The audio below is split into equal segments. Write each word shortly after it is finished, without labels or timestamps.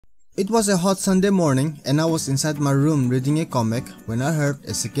It was a hot Sunday morning and I was inside my room reading a comic when I heard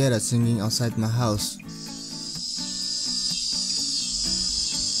a cicada singing outside my house.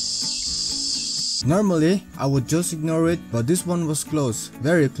 Normally, I would just ignore it, but this one was close,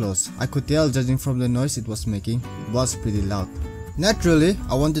 very close. I could tell judging from the noise it was making, it was pretty loud. Naturally,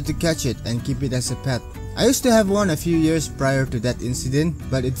 I wanted to catch it and keep it as a pet. I used to have one a few years prior to that incident,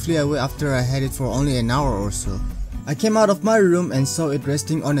 but it flew away after I had it for only an hour or so. I came out of my room and saw it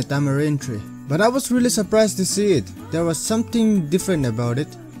resting on a tamarind tree. But I was really surprised to see it. There was something different about it.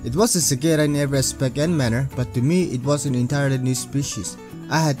 It was a cicada in every aspect and manner, but to me it was an entirely new species.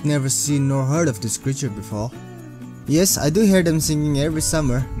 I had never seen nor heard of this creature before. Yes, I do hear them singing every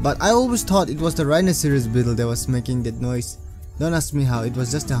summer, but I always thought it was the rhinoceros beetle that was making that noise. Don't ask me how, it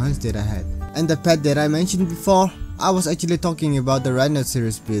was just a hunch that I had. And the pet that I mentioned before, I was actually talking about the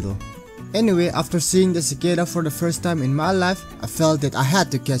rhinoceros beetle. Anyway, after seeing the cicada for the first time in my life, I felt that I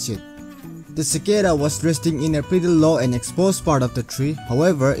had to catch it. The cicada was resting in a pretty low and exposed part of the tree,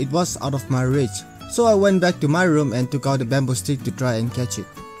 however, it was out of my reach. So I went back to my room and took out a bamboo stick to try and catch it.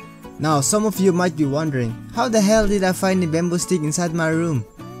 Now, some of you might be wondering, how the hell did I find a bamboo stick inside my room?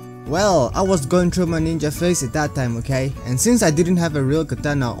 Well, I was going through my ninja phase at that time, okay? And since I didn't have a real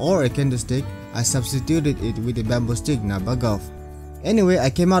katana or a kendo stick, I substituted it with a bamboo stick. Now bug off. Anyway, I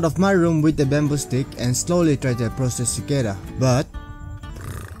came out of my room with the bamboo stick and slowly tried to approach the cicada, but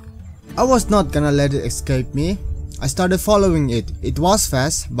I was not gonna let it escape me. I started following it. It was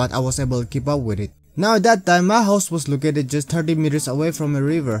fast, but I was able to keep up with it. Now at that time, my house was located just 30 meters away from a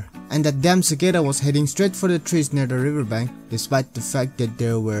river, and that damn cicada was heading straight for the trees near the riverbank, despite the fact that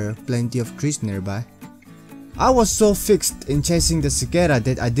there were plenty of trees nearby. I was so fixed in chasing the cicada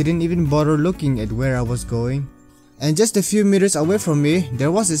that I didn't even bother looking at where I was going. And just a few meters away from me,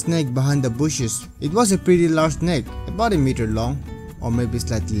 there was a snake behind the bushes. It was a pretty large snake, about a meter long, or maybe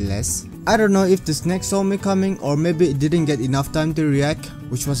slightly less. I don't know if the snake saw me coming or maybe it didn't get enough time to react,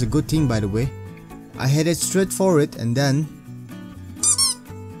 which was a good thing by the way. I headed straight for it and then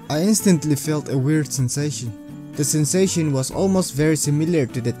I instantly felt a weird sensation. The sensation was almost very similar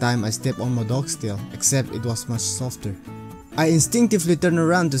to the time I stepped on my dog's tail, except it was much softer. I instinctively turned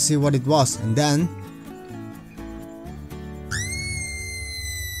around to see what it was and then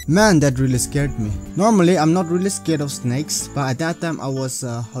man, that really scared me. Normally, I'm not really scared of snakes, but at that time I was,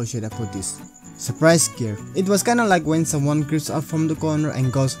 how should I put this? Surprise scared. It was kinda like when someone creeps up from the corner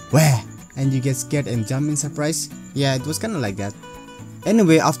and goes, "Where?" and you get scared and jump in surprise. Yeah, it was kinda like that.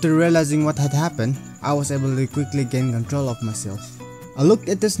 Anyway, after realizing what had happened, I was able to quickly gain control of myself. I looked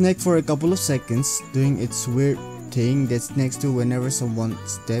at the snake for a couple of seconds, doing its weird thing that snakes do whenever someone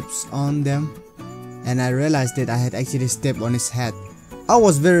steps on them, and I realized that I had actually stepped on its head. I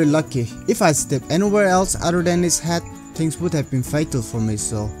was very lucky. If I stepped anywhere else other than its head, things would have been fatal for me,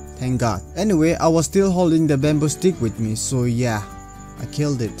 so thank God. Anyway, I was still holding the bamboo stick with me, so yeah, I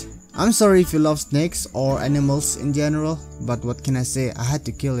killed it. I'm sorry if you love snakes or animals in general, but what can I say, I had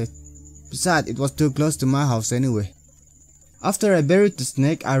to kill it. Besides, it was too close to my house anyway. After I buried the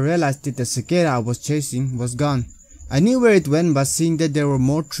snake, I realized that the cicada I was chasing was gone. I knew where it went, but seeing that there were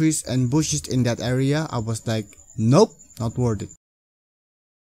more trees and bushes in that area, I was like, nope, not worth it.